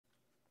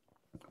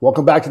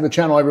Welcome back to the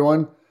channel,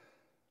 everyone.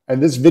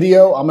 In this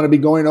video, I'm going to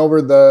be going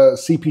over the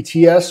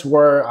CPTS,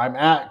 where I'm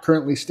at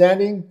currently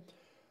standing.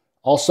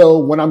 Also,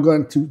 when I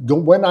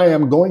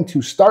am going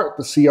to start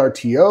the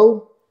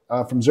CRTO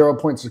from 0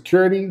 Point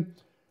Security,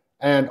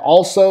 and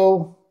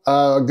also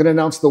going to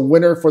announce the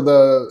winner for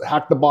the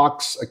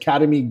HackTheBox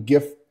Academy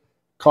gift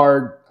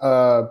card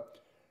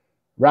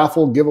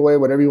raffle giveaway,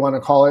 whatever you want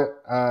to call it.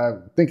 I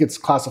think it's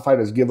classified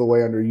as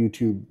giveaway under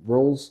YouTube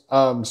rules.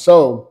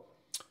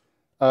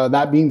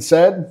 That being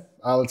said,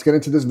 let's get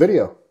into this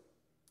video.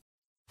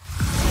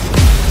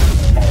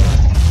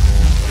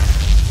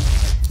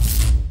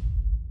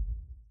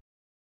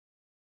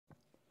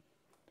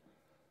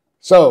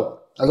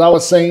 So, as I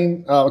was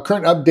saying,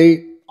 current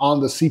update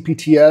on the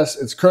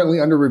CPTS. It's currently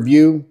under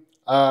review.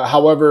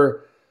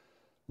 However,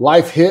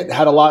 life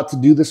had a lot to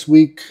do this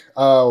week.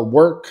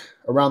 Work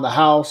around the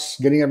house,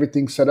 getting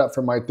everything set up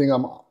for my thing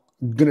I'm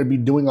going to be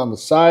doing on the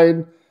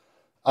side.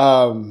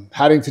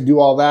 Having to do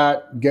all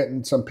that,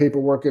 getting some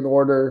paperwork in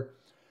order.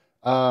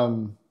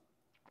 It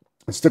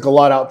stuck a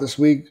lot out this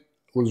week.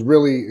 It was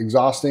really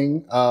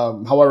exhausting.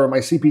 However, my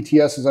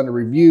CPTS is under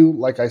review,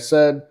 like I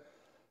said.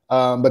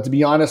 But to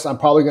be honest, I'm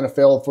probably going to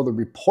fail for the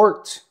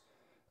report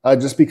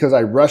just because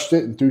I rushed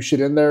it and threw shit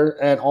in there.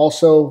 And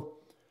also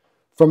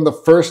from the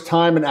first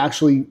time and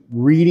actually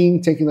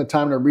taking the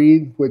time to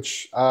read,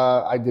 which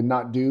I did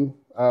not do.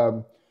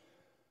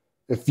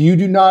 If you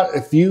do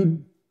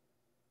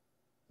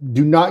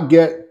not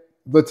get,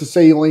 let's just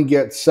say you only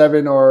get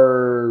 7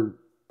 or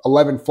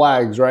 11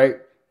 flags, right?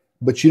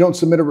 But you don't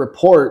submit a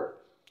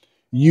report,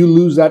 you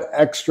lose that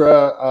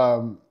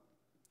extra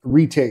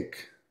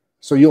retake.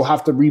 So you'll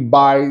have to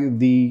rebuy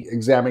the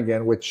exam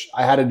again, which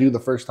I had to do the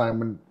first time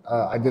when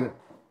I didn't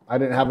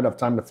have enough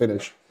time to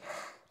finish.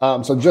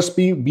 So just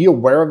be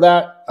aware of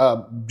that.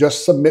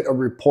 Just submit a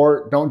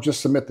report. Don't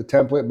just submit the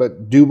template,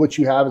 but do what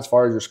you have as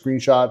far as your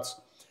screenshots,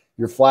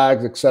 your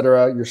flags,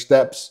 etc., your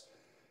steps.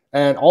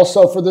 And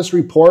also for this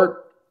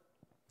report,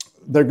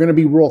 they're going to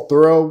be real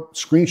thorough,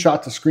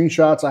 screenshot to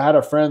screenshots. I had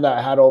a friend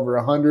that had over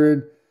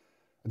 100,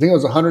 I think it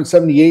was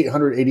 178,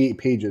 188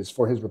 pages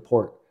for his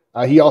report.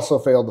 He also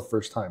failed the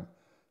first time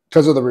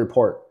because of the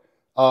report.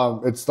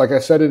 It's like I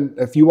said,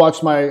 if you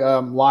watch my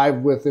live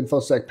with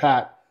InfoSec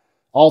Pat,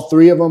 all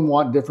 3 of them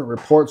want different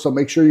reports. So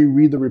make sure you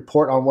read the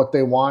report on what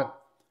they want.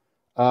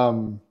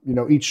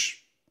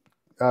 Each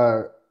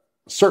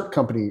cert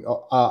company,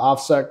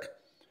 OffSec,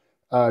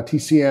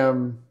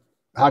 TCM,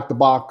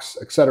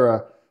 HackTheBox,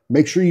 etc.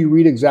 Make sure you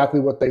read exactly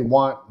what they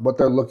want, what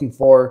they're looking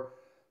for,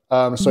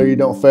 so you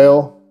don't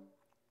fail.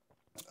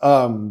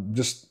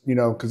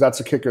 Because that's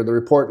a kicker. The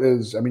report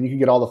is, you can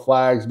get all the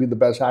flags, be the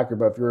best hacker,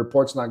 but if your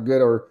report's not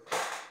good or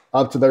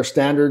up to their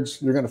standards,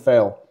 you're going to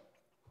fail.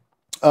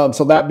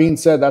 So that being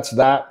said, that's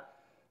that.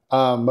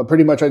 But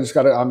pretty much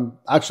I'm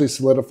actually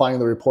solidifying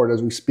the report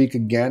as we speak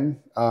again,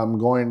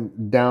 going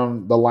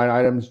down the line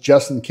items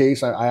just in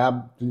case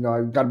I've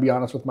got to be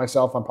honest with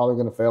myself. I'm probably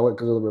going to fail it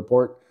because of the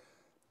report.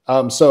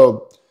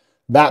 So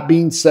that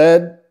being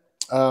said,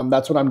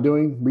 that's what I'm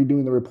doing,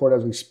 redoing the report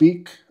as we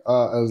speak,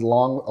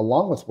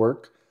 along with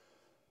work.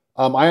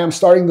 I am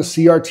starting the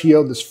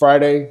CRTO this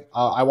Friday.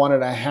 I wanted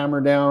to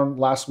hammer down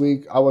last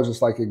week. I was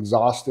just like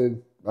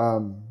exhausted.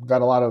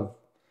 Got a lot of,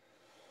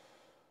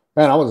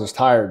 I was just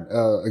tired,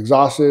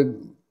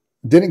 exhausted.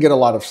 Didn't get a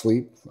lot of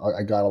sleep.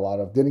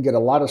 Didn't get a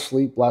lot of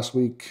sleep last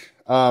week.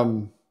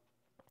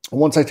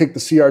 Once I take the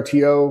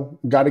CRTO,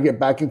 got to get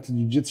back into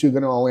jiu-jitsu.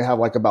 Going to only have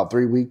like about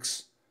 3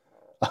 weeks.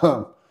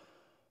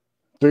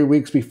 3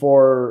 weeks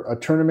before a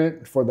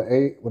tournament for the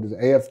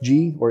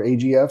AFG or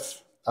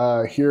AGF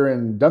here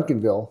in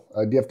Duncanville,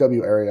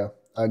 DFW area.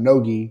 No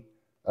gi,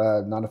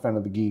 not a fan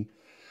of the gi.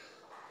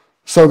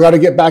 So got to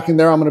get back in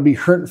there. I'm going to be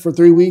hurting for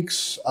 3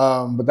 weeks,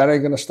 but that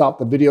ain't going to stop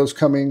the videos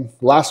coming.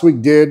 Last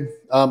week did.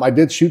 I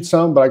did shoot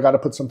some, but I got to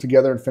put some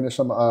together and finish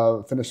some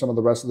of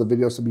the rest of the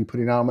videos to be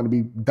putting out. I'm going to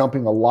be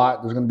dumping a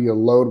lot. There's going to be a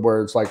load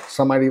where it's like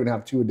some might even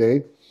have 2 a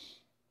day.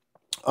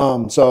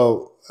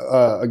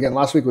 Again,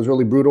 last week was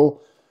really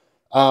brutal.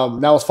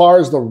 Now, as far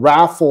as the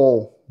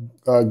raffle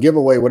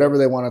giveaway, whatever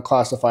they want to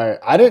classify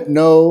it, I didn't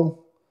know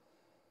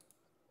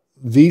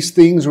these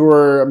things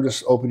were, I'm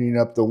just opening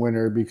up the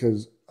winner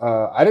because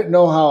I didn't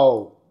know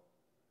how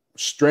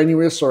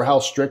strenuous or how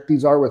strict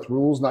these are with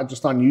rules, not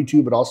just on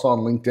YouTube, but also on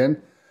LinkedIn.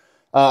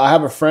 I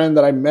have a friend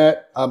that I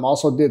met,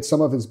 also did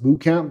some of his boot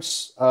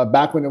camps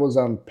back when it was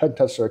on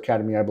Pentester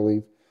Academy, I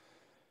believe.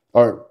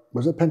 Or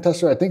was it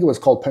Pentester? I think it was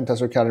called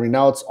Pentester Academy.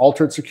 Now it's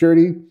Altered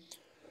Security.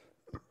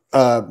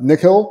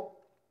 Nick Hill.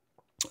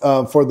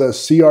 For the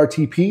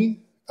CRTP,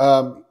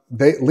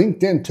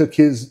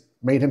 LinkedIn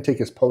made him take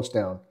his post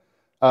down.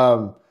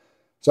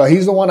 So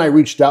he's the one I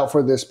reached out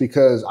for this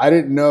because I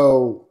didn't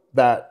know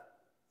that,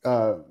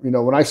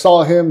 when I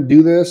saw him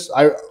do this,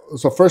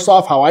 so first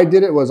off, how I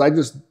did it was I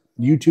just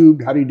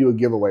YouTubed, how do you do a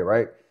giveaway,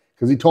 right?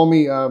 Because he told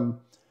me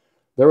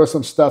there was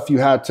some stuff you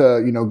had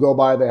to, go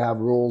by. They have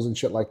rules and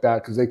shit like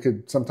that because they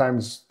could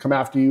sometimes come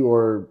after you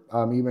or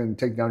even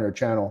take down your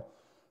channel.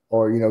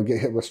 or, you know, get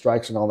hit with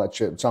strikes and all that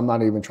shit. So I'm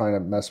not even trying to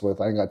mess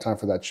with. I ain't got time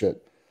for that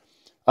shit.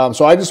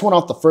 So I just went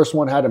off the first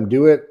one, had him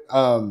do it.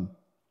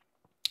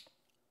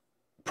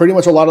 Pretty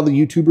much a lot of the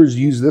YouTubers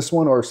use this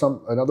one, or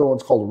another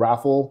one's called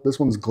Raffle. This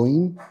one's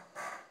Gleam.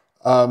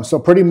 So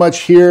pretty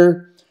much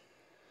here,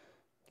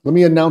 let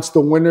me announce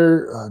the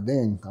winner.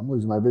 Dang, I'm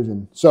losing my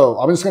vision. So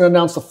I'm just going to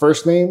announce the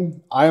first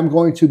name. I am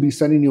going to be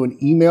sending you an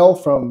email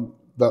from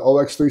the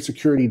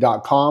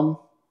ox3security.com.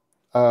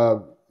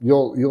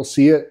 You'll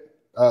see it.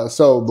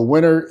 So the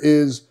winner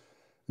is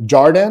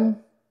Jarden.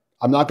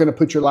 I'm not going to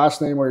put your last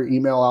name or your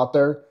email out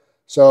there.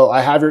 So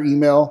I have your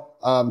email.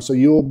 So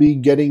you'll be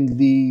getting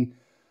the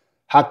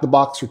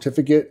HackTheBox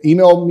certificate.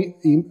 Email me,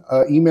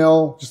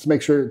 email just to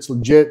make sure it's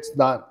legit, it's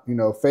not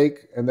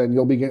fake, and then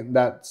you'll be getting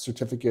that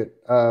certificate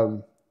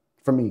from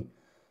me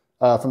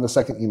from the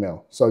second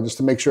email. So just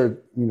to make sure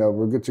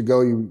we're good to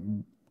go,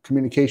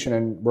 communication,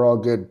 and we're all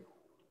good.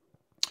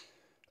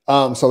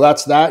 So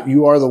that's that.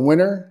 You are the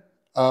winner.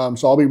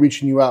 So I'll be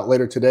reaching you out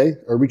later today,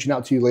 or reaching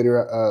out to you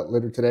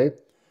later today.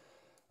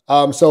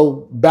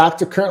 So back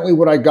to currently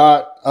what I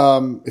got.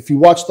 If you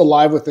watch the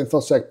live with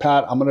InfoSec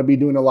Pat, I'm going to be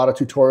doing a lot of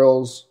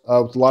tutorials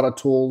with a lot of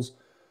tools.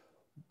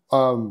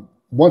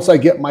 Once I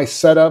get my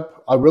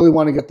setup, I really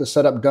want to get the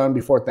setup done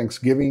before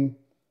Thanksgiving.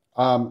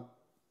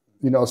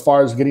 As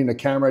far as getting a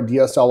camera,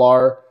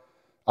 DSLR,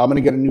 I'm going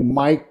to get a new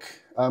mic.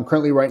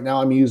 Currently right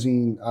now I'm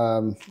using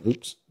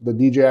the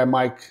DJI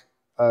mic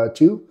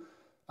 2.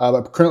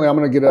 But currently I'm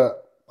going to get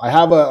I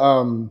have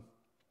the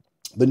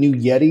new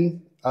Yeti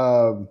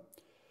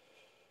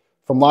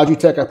from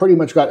Logitech. I pretty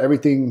much got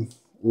everything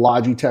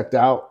Logitech'd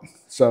out.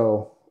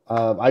 So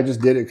I just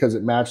did it because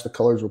it matched. The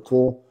colors were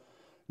cool.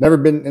 Never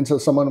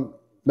was someone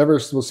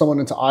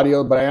into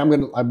audio, but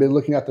I've been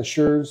looking at the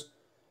Sures.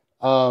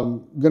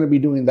 Going to be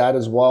doing that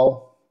as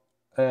well.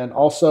 And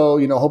also,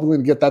 hopefully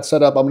to get that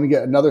set up, I'm going to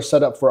get another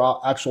setup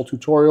for actual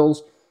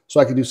tutorials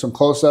so I can do some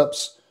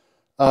close-ups.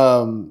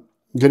 Going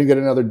to get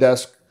another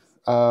desk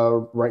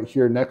right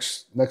here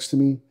next to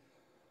me.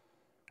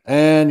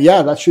 And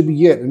yeah, that should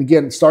be it. And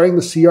again, starting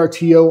the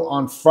CRTO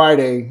on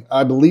Friday,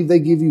 I believe they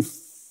give you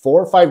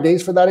 4 or 5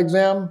 days for that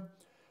exam.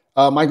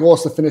 My goal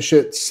is to finish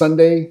it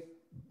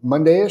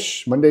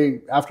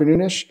Monday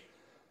afternoon-ish.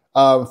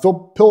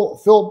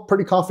 Feel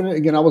pretty confident.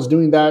 Again, I was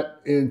doing that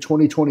in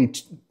 2020.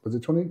 Was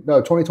it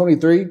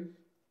 2023?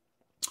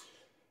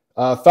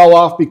 Fell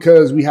off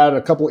because we had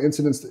a couple of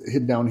incidents that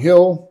hit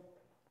downhill.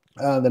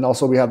 Then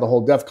also we had the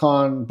whole DEF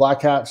CON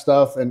Black Hat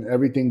stuff, and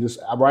everything just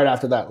right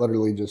after that,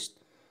 literally just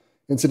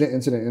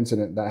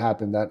incident that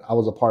happened that I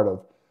was a part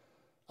of.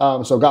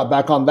 So got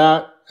back on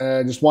that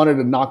and just wanted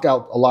to knock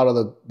out a lot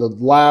of the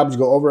labs,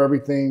 go over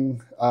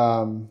everything.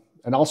 And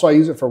also I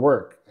use it for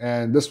work.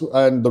 And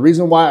the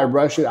reason why I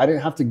rush it, I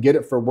didn't have to get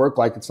it for work,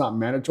 like it's not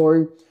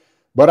mandatory,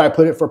 but I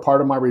put it for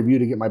part of my review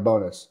to get my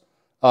bonus.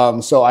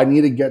 So I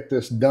need to get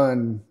this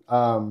done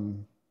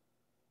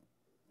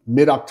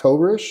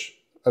mid-October-ish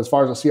as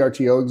far as a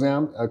CRTO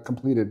exam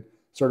completed,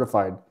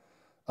 certified.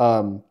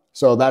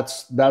 So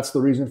that's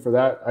the reason for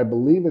that. I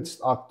believe it's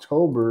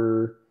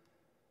October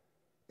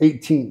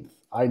 18th.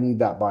 I need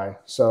that by.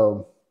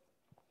 So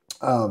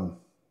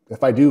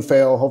if I do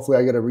fail, hopefully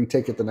I get to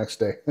retake it the next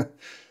day.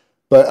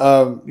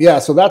 But yeah,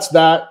 so that's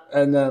that.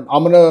 And then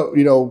I'm going to,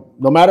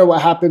 no matter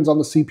what happens on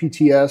the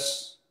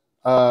CPTS,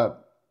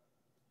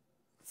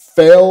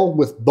 fail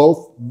with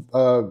both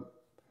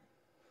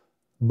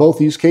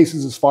use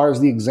cases as far as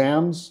the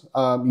exams,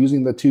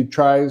 using the 2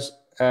 tries,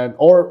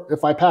 or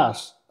if I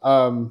pass,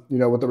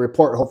 with the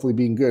report hopefully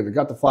being good. I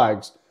got the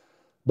flags.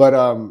 But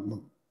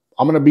I'm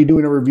going to be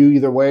doing a review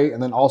either way,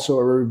 and then also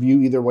a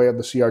review either way of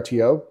the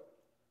CRTO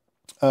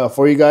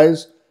for you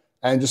guys,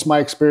 and just my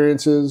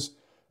experiences.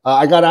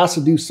 I got asked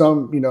to do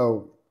some,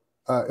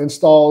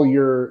 install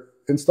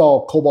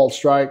Cobalt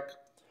Strike.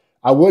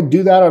 I would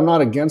do that. I'm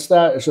not against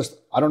that. It's just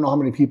I don't know how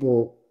many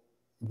people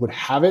would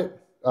have it,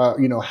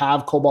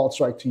 have Cobalt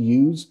Strike to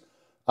use.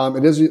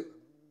 It is,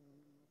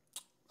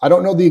 I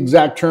don't know the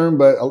exact term,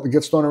 but it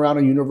gets thrown around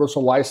a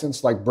universal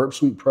license like Burp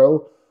Suite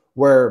Pro,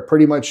 where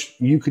pretty much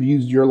you could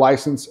use your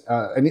license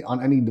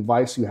on any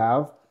device you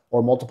have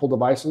or multiple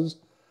devices.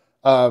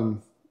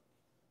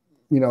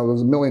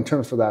 There's a million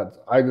terms for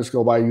that. I just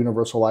go by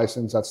universal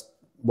license. That's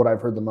what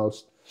I've heard the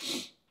most.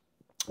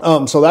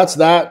 So that's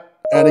that.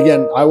 And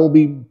again, I will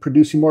be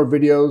producing more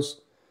videos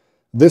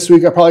this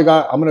week. I'm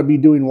going to be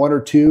doing 1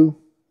 or 2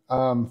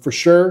 for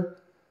sure.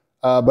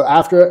 But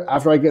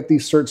after I get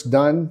these certs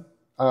done,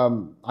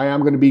 I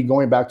am going to be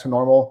going back to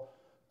normal.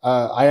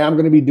 I am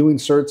going to be doing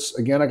certs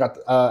again. I got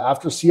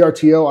after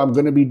CRTO, I'm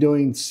going to be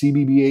doing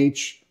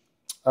CBBH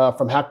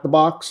from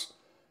HackTheBox.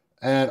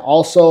 And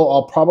also,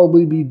 I'll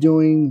probably be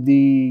doing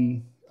the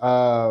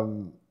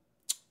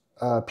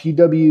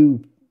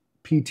PWPT.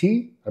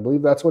 I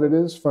believe that's what it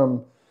is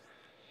from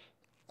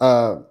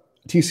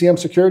TCM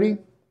Security.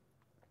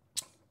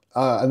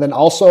 And then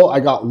also, I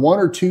got 1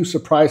 or 2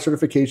 surprise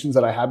certifications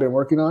that I have been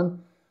working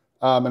on.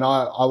 And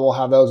I will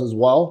have those as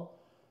well.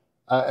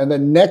 And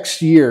then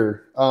next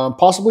year,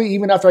 possibly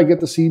even after I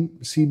get the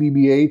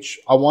CBBH,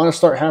 I want to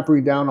start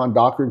hampering down on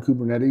Docker and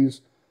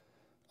Kubernetes.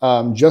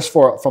 Just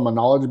from a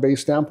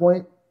knowledge-based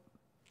standpoint.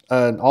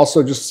 and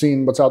also just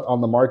seeing what's out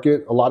on the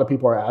market. A lot of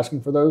people are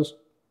asking for those,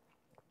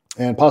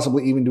 and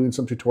possibly even doing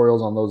some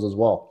tutorials on those as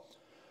well.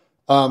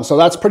 So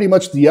that's pretty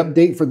much the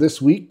update for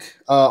this week.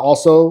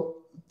 Also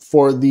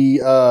for the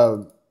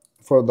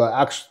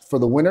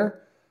winner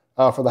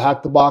for the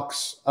Hack the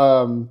Box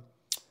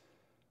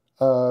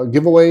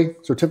giveaway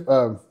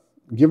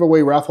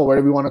giveaway raffle,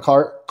 whatever you want to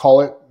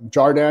call it.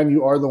 Jardan,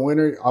 you are the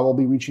winner. I will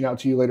be reaching out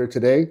to you later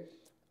today,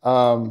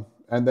 and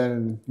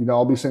then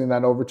I'll be sending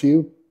that over to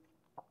you.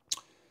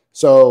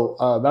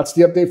 So that's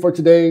the update for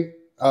today.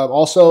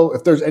 Also,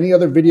 if there's any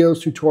other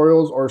videos,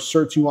 tutorials, or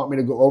certs you want me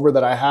to go over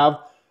that I have,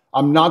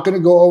 I'm not going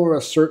to go over a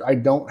cert I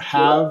don't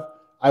have.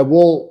 I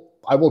will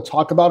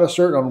talk about a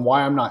cert on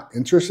why I'm not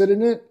interested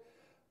in it,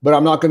 but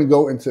I'm not going to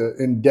go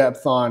in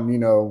depth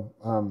on,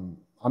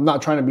 I'm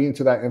not trying to be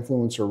into that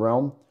influencer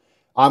realm.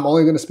 I'm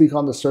only going to speak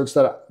on the certs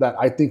that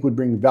I think would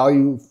bring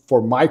value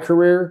for my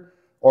career,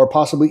 or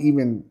possibly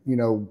even,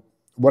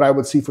 what I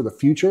would see for the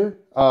future,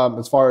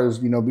 as far as,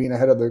 being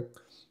ahead of the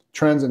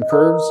trends and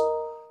curves,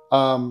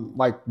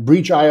 like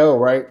Breach.io,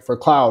 right? For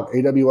cloud,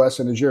 AWS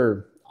and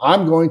Azure.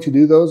 I'm going to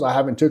do those. I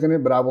haven't taken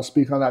it, but I will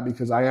speak on that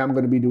because I am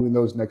going to be doing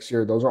those next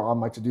year. Those are on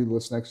my to-do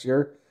list next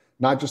year,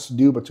 not just to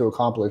do, but to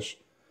accomplish.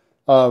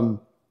 But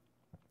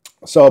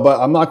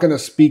I'm not going to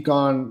speak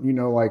on,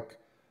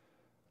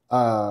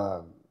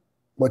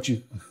 let's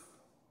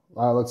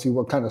see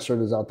what kind of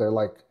cert is out there,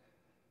 like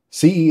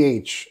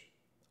CEH.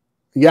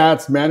 Yeah,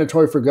 it's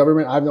mandatory for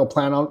government. I have no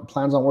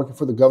plans on working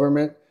for the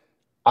government.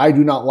 I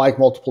do not like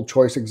multiple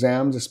choice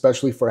exams,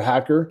 especially for a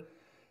hacker.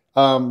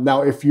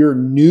 Now, if you're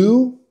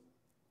new,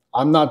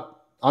 I'm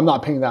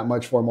not paying that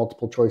much for a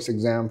multiple choice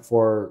exam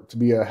to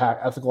be a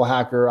ethical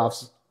hacker,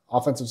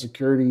 offensive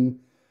security,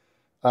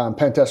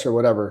 pen tester,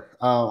 whatever.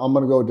 I'm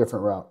going to go a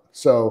different route.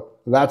 So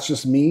that's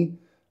just me.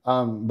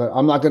 But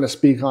I'm not going to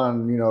speak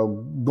on,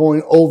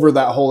 going over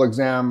that whole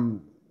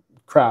exam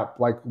crap.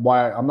 Like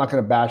why I'm not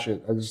going to bash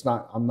it. It's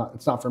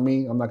not for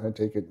me. I'm not going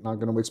to take it. Not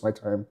going to waste my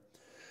time.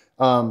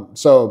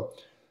 So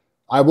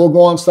I will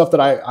go on stuff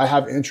that I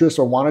have interest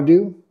or want to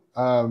do.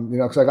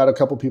 Because I got a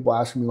couple people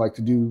asking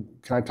me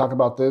can I talk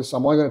about this?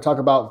 I'm only going to talk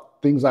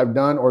about things I've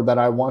done or that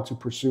I want to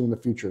pursue in the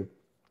future.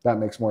 That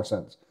makes more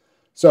sense.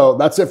 So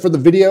that's it for the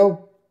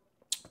video.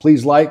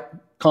 Please like,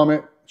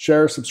 comment,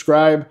 share,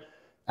 subscribe.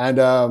 And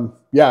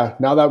yeah,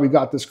 now that we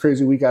got this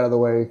crazy week out of the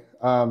way,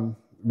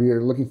 we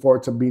are looking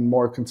forward to being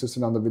more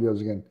consistent on the videos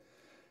again.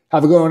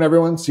 Have a good one,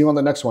 everyone. See you on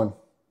the next one.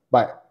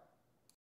 Bye.